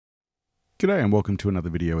G'day and welcome to another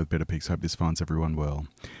video with Better Pics. Hope this finds everyone well.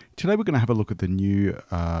 Today we're going to have a look at the new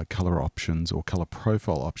color options or color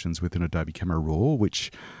profile options within Adobe Camera Raw,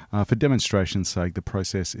 which for demonstration's sake, the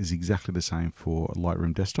process is exactly the same for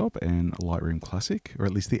Lightroom Desktop and Lightroom Classic, or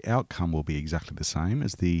at least the outcome will be exactly the same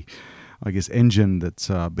as the engine that's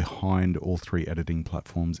behind all three editing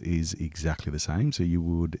platforms is exactly the same. So you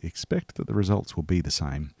would expect that the results will be the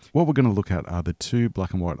same. What we're going to look at are the two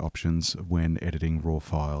black and white options when editing raw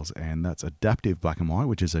files, and that's adaptive black and white,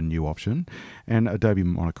 which is a new option, and Adobe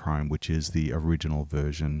monochrome, which is the original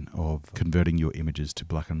version of converting your images to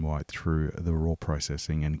black and white through the raw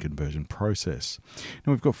processing and conversion process.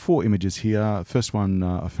 Now we've got four images here. First one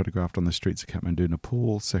I photographed on the streets of Kathmandu,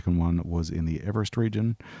 Nepal. Second one was in the Everest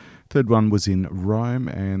region. Third one was in Rome,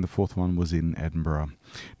 and the fourth one was in Edinburgh.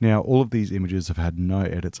 Now, all of these images have had no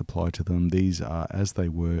edits applied to them. These are as they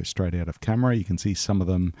were straight out of camera. You can see some of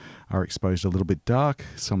them are exposed a little bit dark,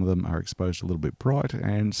 some of them are exposed a little bit bright,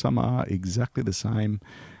 and some are exactly the same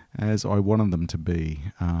as I wanted them to be.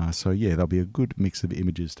 So yeah, there'll be a good mix of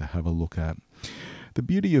images to have a look at. The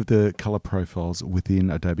beauty of the color profiles within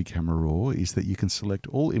Adobe Camera Raw is that you can select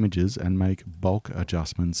all images and make bulk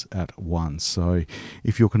adjustments at once. So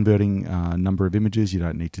if you're converting a number of images, you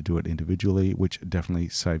don't need to do it individually, which definitely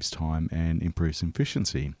saves time and improves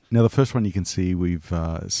efficiency. Now the first one you can see we've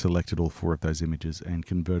selected all four of those images and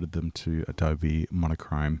converted them to Adobe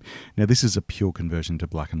monochrome. Now this is a pure conversion to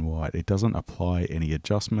black and white. It doesn't apply any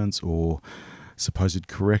adjustments or supposed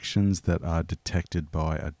corrections that are detected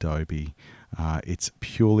by Adobe. It's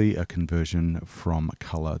purely a conversion from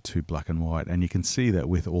color to black and white, and you can see that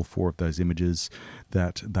with all four of those images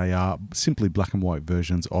that they are simply black and white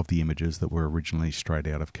versions of the images that were originally straight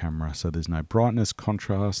out of camera. So there's no brightness,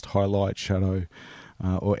 contrast, highlight, shadow,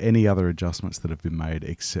 or any other adjustments that have been made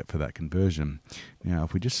except for that conversion. Now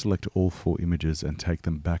if we just select all four images and take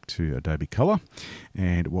them back to Adobe Color,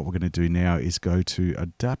 and what we're going to do now is go to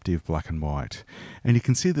adaptive black and white, and you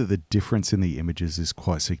can see that the difference in the images is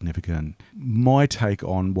quite significant. My take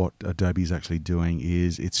on what Adobe is actually doing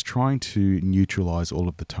is it's trying to neutralize all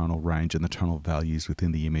of the tonal range and the tonal values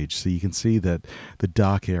within the image. So you can see that the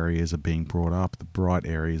dark areas are being brought up, the bright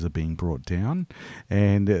areas are being brought down,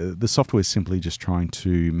 and the software is simply just trying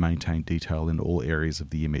to maintain detail in all areas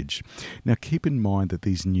of the image. Now keep in mind that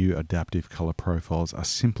these new adaptive color profiles are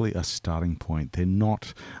simply a starting point. They're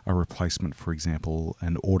not a replacement, for example,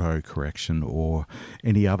 an auto correction or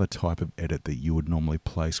any other type of edit that you would normally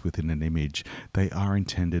place within an image. They are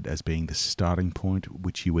intended as being the starting point,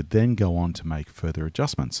 which you would then go on to make further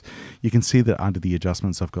adjustments. You can see that under the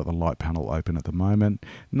adjustments I've got the light panel open at the moment.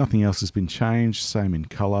 Nothing else has been changed, same in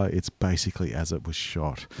color. It's basically as it was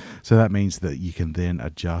shot. So that means that you can then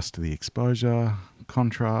adjust the exposure,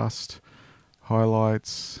 contrast,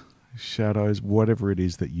 highlights, shadows, whatever it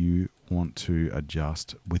is that you want to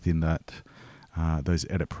adjust within that those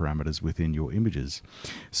edit parameters within your images.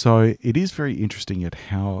 So it is very interesting at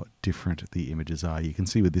how different the images are. You can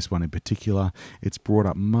see with this one in particular, it's brought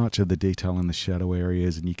up much of the detail in the shadow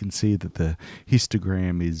areas, and you can see that the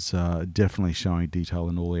histogram is definitely showing detail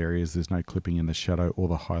in all areas. There's no clipping in the shadow or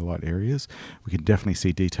the highlight areas. We can definitely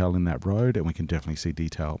see detail in that road, and we can definitely see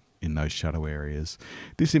detail in those shadow areas.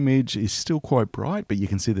 This image is still quite bright, but you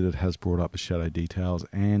can see that it has brought up the shadow details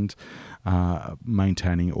and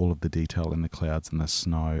maintaining all of the detail in the clouds and the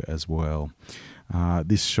snow as well.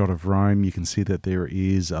 This shot of Rome, you can see that there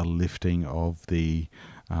is a lifting of the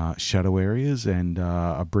shadow areas and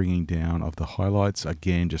a bringing down of the highlights,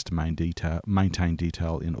 again just to maintain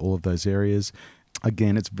detail in all of those areas.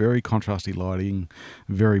 Again, it's very contrasty lighting,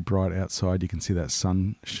 very bright outside. You can see that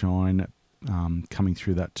sunshine coming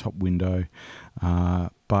through that top window,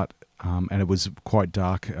 and it was quite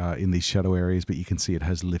dark in these shadow areas, but you can see it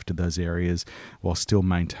has lifted those areas while still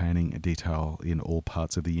maintaining detail in all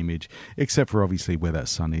parts of the image, except for obviously where that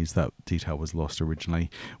sun is. That detail was lost originally,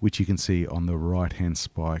 which you can see on the right hand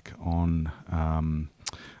spike on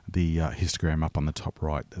the histogram up on the top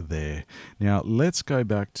right there. Now let's go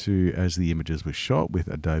back to as the images were shot with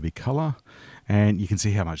Adobe Color, and you can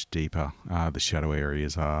see how much deeper the shadow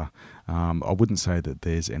areas are. I wouldn't say that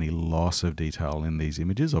there's any loss of detail in these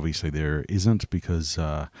images. Obviously there isn't, because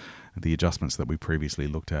the adjustments that we previously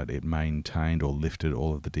looked at, it maintained or lifted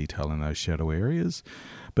all of the detail in those shadow areas.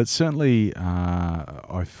 But certainly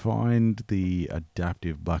I find the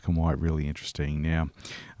adaptive black and white really interesting. Now,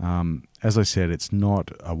 as I said, it's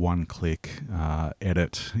not a one-click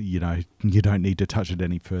edit. You don't need to touch it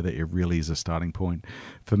any further. It really is a starting point.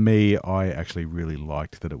 For me, I actually really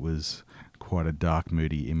liked that it was quite a dark,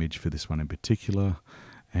 moody image for this one in particular.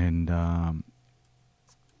 And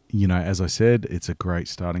as I said, it's a great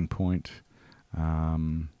starting point.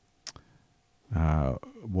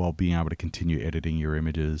 while being able to continue editing your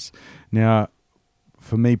images. Now,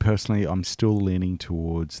 for me personally, I'm still leaning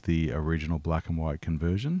towards the original black and white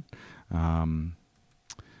conversion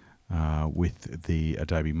with the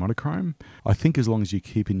Adobe monochrome. I think as long as you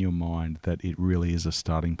keep in your mind that it really is a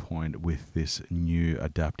starting point with this new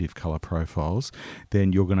adaptive color profiles,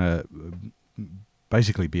 then you're going to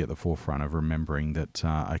basically be at the forefront of remembering that,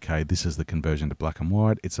 okay, this is the conversion to black and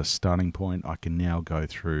white. It's a starting point. I can now go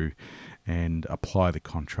through and apply the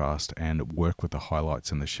contrast and work with the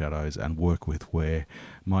highlights and the shadows and work with where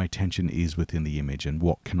my attention is within the image and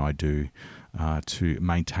what can I do to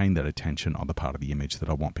maintain that attention on the part of the image that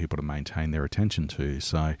I want people to maintain their attention to.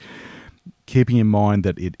 So keeping in mind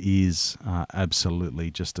that it is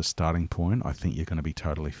absolutely just a starting point, I think you're going to be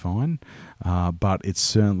totally fine. But it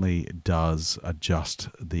certainly does adjust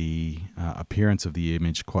the appearance of the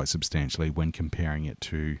image quite substantially when comparing it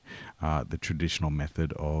to the traditional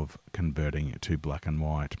method of converting it to black and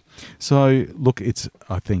white. So look,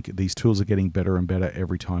 I think these tools are getting better and better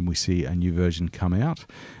every time we see a new version come out,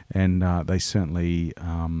 and they certainly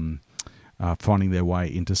finding their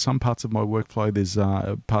way into some parts of my workflow. There's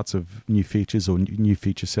parts of new features or new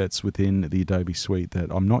feature sets within the Adobe suite that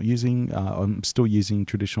I'm not using. I'm still using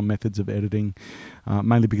traditional methods of editing,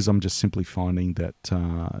 mainly because I'm just simply finding that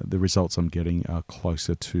the results I'm getting are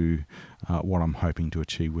closer to what I'm hoping to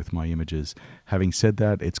achieve with my images. Having said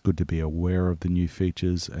that, it's good to be aware of the new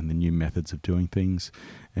features and the new methods of doing things,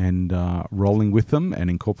 and rolling with them and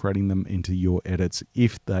incorporating them into your edits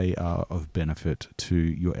if they are of benefit to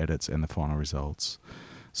your edits and the final results.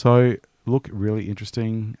 So look, really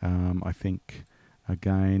interesting. I think,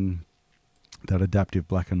 again, that adaptive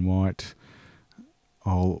black and white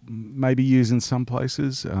I'll maybe use in some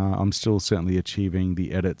places. I'm still certainly achieving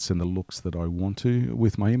the edits and the looks that I want to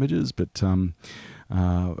with my images, but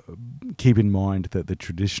keep in mind that the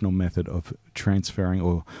traditional method of transferring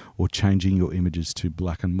or changing your images to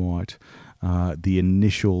black and white, the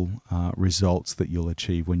initial results that you'll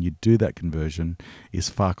achieve when you do that conversion is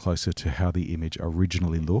far closer to how the image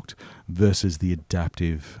originally looked versus the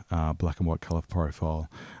adaptive black and white color profile,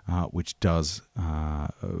 which does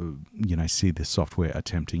see the software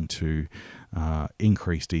attempting to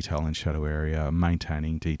increase detail in shadow area,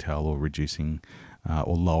 maintaining detail or reducing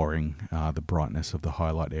or lowering the brightness of the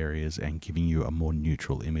highlight areas, and giving you a more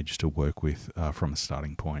neutral image to work with from a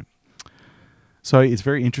starting point. So it's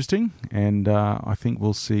very interesting, and I think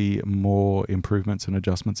we'll see more improvements and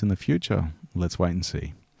adjustments in the future. Let's wait and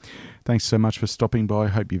see. Thanks so much for stopping by.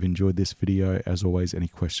 Hope you've enjoyed this video. As always, any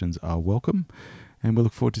questions are welcome, and we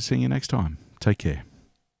look forward to seeing you next time. Take care.